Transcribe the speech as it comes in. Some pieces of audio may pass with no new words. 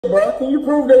Bro, can you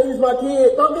prove that he's my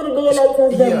kid? Don't get a DNA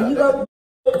test done. You go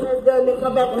get a test done and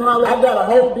come back and holler. I got a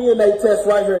whole DNA test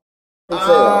right here.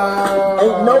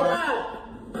 Ain't no lie.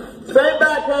 Say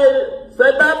bye, Katie.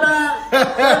 Say bye-bye.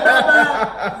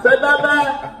 Say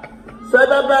bye-bye. Say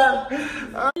bye-bye.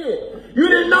 You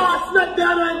didn't know I snuck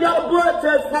down there and got a blood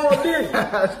test for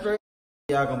this.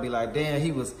 Y'all gonna be like, damn,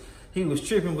 he was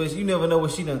tripping, but you never know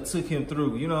what she done took him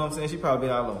through. You know what I'm saying? She probably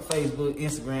been all on Facebook,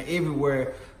 Instagram,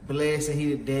 everywhere, blasting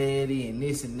he the daddy and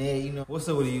this and that, you know. What's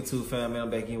up with the YouTube fam, man? I'm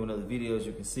back in with another video, as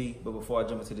you can see. But before I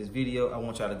jump into this video, I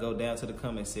want y'all to go down to the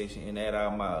comment section and add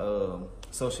all my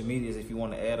social medias if you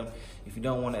want to add them. If you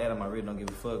don't want to add them, I really don't give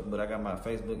a fuck. But I got my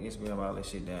Facebook, Instagram, all that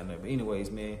shit down there. But anyways,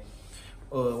 man,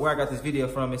 where I got this video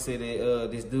from, it said that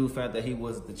this dude found that he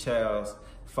was the child's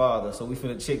father. So we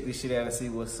finna check this shit out and see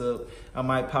what's up. I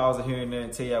might pause it here and there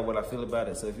and tell y'all what I feel about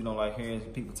it. So if you don't like hearing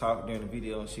people talk during the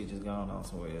video and shit, just go on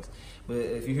somewhere else. But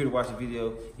if you're here to watch the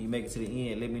video, you make it to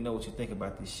the end, let me know what you think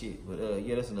about this shit. But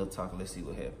yeah, that's enough talking. Let's see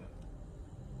what happened.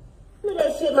 None of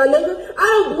that shit, my nigga.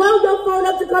 I ain't blow your phone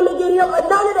up to come and get him or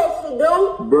none of that shit,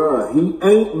 dude. Bruh, he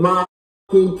ain't my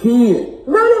fucking kid.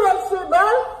 None of that shit,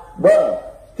 bruh.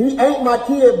 He ain't my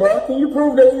kid, bruh. Can you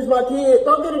prove that he's my kid?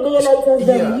 Don't get a DNA test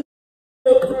done.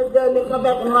 Test done and come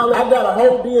back and holler. I got a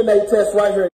whole DNA test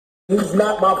right here. He's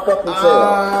not my fucking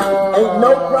child. Ain't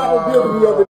no probability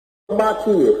of it my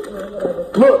kid.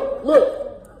 Look.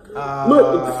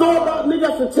 It's all about nigga.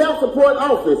 That's the child support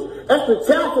office. That's the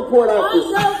child support office.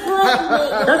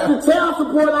 That's the child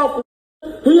support office.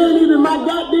 He ain't even my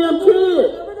goddamn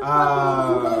kid.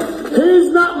 He's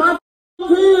not my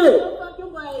kid.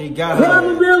 He got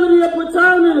probability of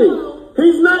paternity.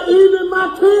 He's not even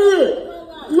my kid.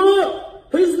 Look,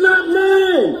 he's not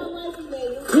mine.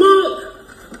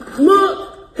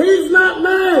 Look, he's not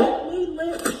mine.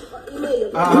 He's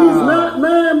not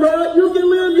mine, bro. You can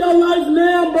live your life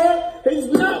now, bro. He's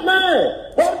not mine.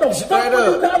 What the fuck would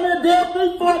you call me a damn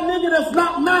thing for a nigga that's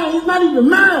not mine? He's not even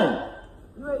mine.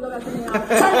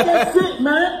 Take that shit,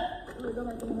 man.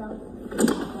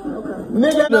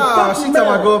 Nigga, nah, she talking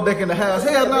about going back in the house.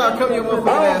 Hell nah, come your motherfucking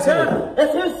ass here.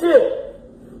 That's his shit.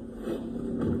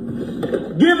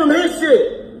 Give him his shit.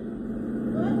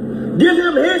 Give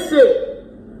him his shit.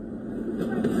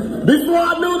 Before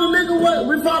I knew the nigga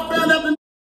before I found out the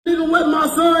nigga with my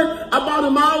son, I bought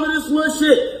him all of this little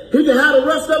shit. He can have the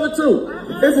rest of it too.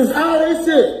 This is all his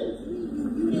shit.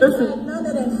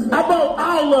 I bought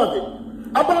all of it.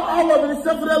 I bought all of it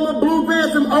except for that little blue van,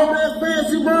 some old ass van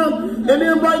she run, and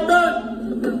then right there,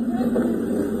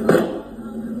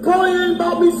 Corey ain't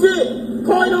bought me shit.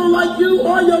 Corey don't like you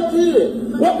or your kid.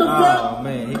 What the fuck? Oh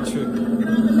man, he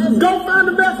tripping. Go find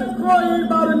the message. Corey ain't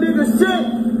bought a nigga shit.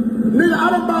 Nigga, I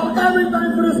done bought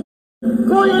everything for this.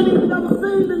 Corey ain't even never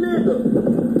seen the nigga.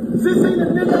 She seen the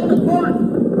nigga at the park.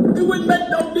 It wouldn't make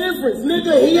no difference.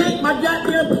 Nigga, he ain't my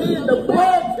goddamn kid. The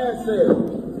blood test says.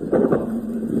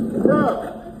 Bruh,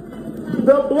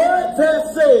 the blood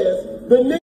test says the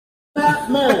nigga not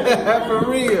mine. For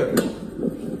real.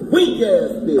 Weak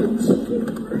ass bitch.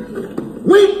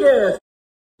 Weak ass.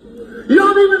 You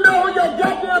don't even know who your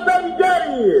goddamn baby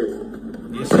daddy is.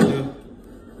 Yes, you do.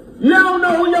 You don't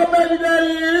know who your baby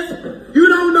daddy is. You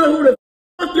don't know who the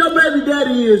fuck your baby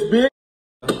daddy is, bitch.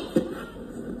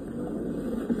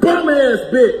 Bum ass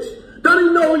bitch. Don't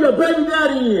even know who your baby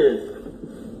daddy is.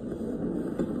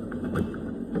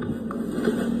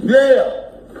 Yeah.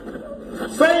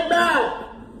 Say bye.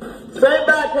 Say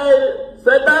bye, Katie.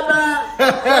 Say bye-bye.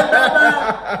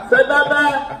 Say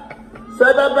bye-bye.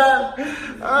 Say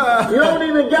bye-bye. You don't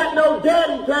even got no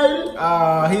daddy, Katie.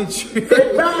 He tripped.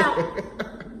 Say bye.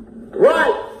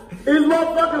 Right. These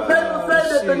motherfuckers people say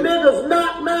that the nigga's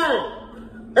not mine.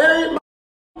 It ain't my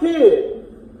kid.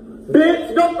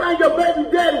 Bitch, go find your baby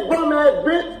daddy, bum ass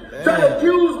bitch. Try to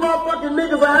accuse motherfucking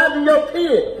niggas of having your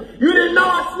kid. You didn't know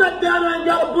I snuck down there and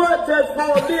got a blood test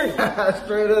for this.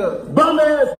 Straight up. Bum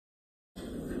ass.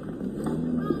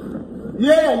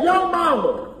 Yeah, your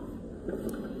mama.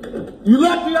 You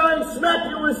lucky I ain't smack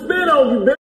you and spit on you,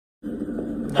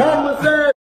 bitch. Homeless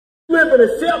ass living in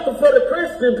a shelter for the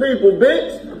Christian people,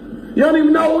 bitch. You don't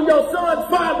even know who your son's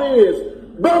father is.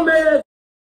 Bum ass.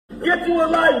 Get you a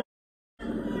life.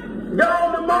 Go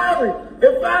on to Mari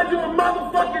and find you a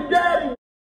motherfucking daddy.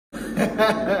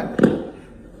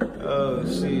 Oh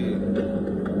shit.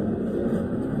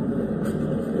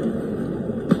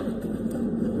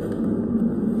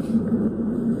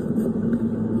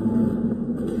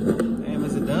 Damn,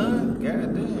 is it done?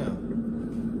 God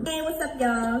damn. Hey, what's up,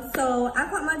 y'all? So I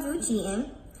caught my dude cheating.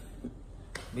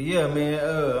 But yeah, man, I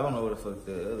don't know what the fuck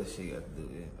the other shit got to do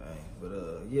with anything.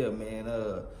 But yeah, man,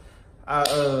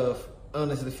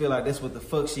 honestly feel like that's what the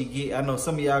fuck she get. I know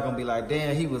some of y'all gonna be like,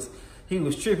 damn, he was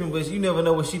tripping, but you never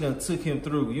know what she done took him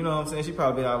through. You know what I'm saying? She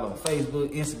probably been all on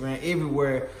Facebook, Instagram,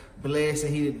 everywhere,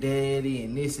 blasting he the daddy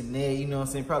and this and that. You know what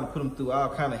I'm saying? Probably put him through all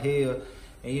kind of hell.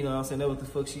 And you know what I'm saying? That's what the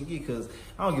fuck she get. Cause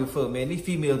I don't give a fuck, man. These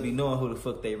females be knowing who the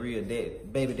fuck they real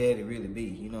baby daddy really be.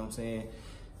 You know what I'm saying?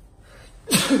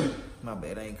 My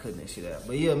bad, I ain't cutting that shit out.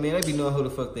 But yeah, man, they be knowing who the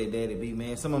fuck they daddy be,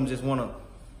 man. Some of them just wanna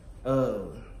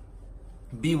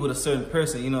be with a certain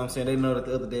person, you know what I'm saying? They know that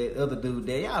the other dude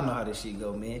dad, y'all know how this shit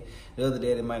go, man. The other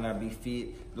daddy might not be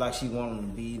fit like she want him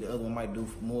to be. The other one might do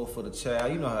more for the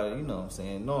child. You know what I'm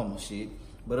saying? Normal shit.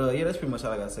 But yeah, that's pretty much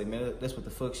all I gotta say, man. That's what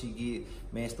the fuck she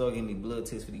get, man. Start getting these blood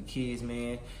tests for these kids,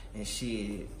 man, and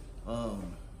shit.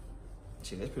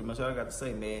 Shit, that's pretty much all I got to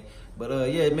say, man. But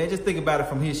yeah, man, just think about it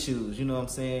from his shoes. You know what I'm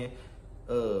saying?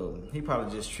 He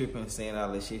probably just tripping, saying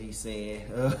all that shit he's saying,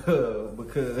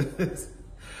 because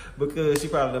she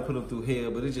probably done put him through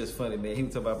hell. But it's just funny, man. He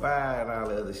was talking about bye and all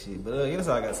that other shit. But yeah, that's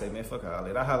all I gotta say, man. Fuck all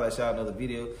that. I'll holler at y'all another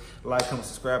video. Like, comment,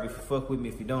 subscribe if you fuck with me.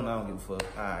 If you don't, I don't give a fuck.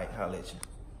 All right, holler at you.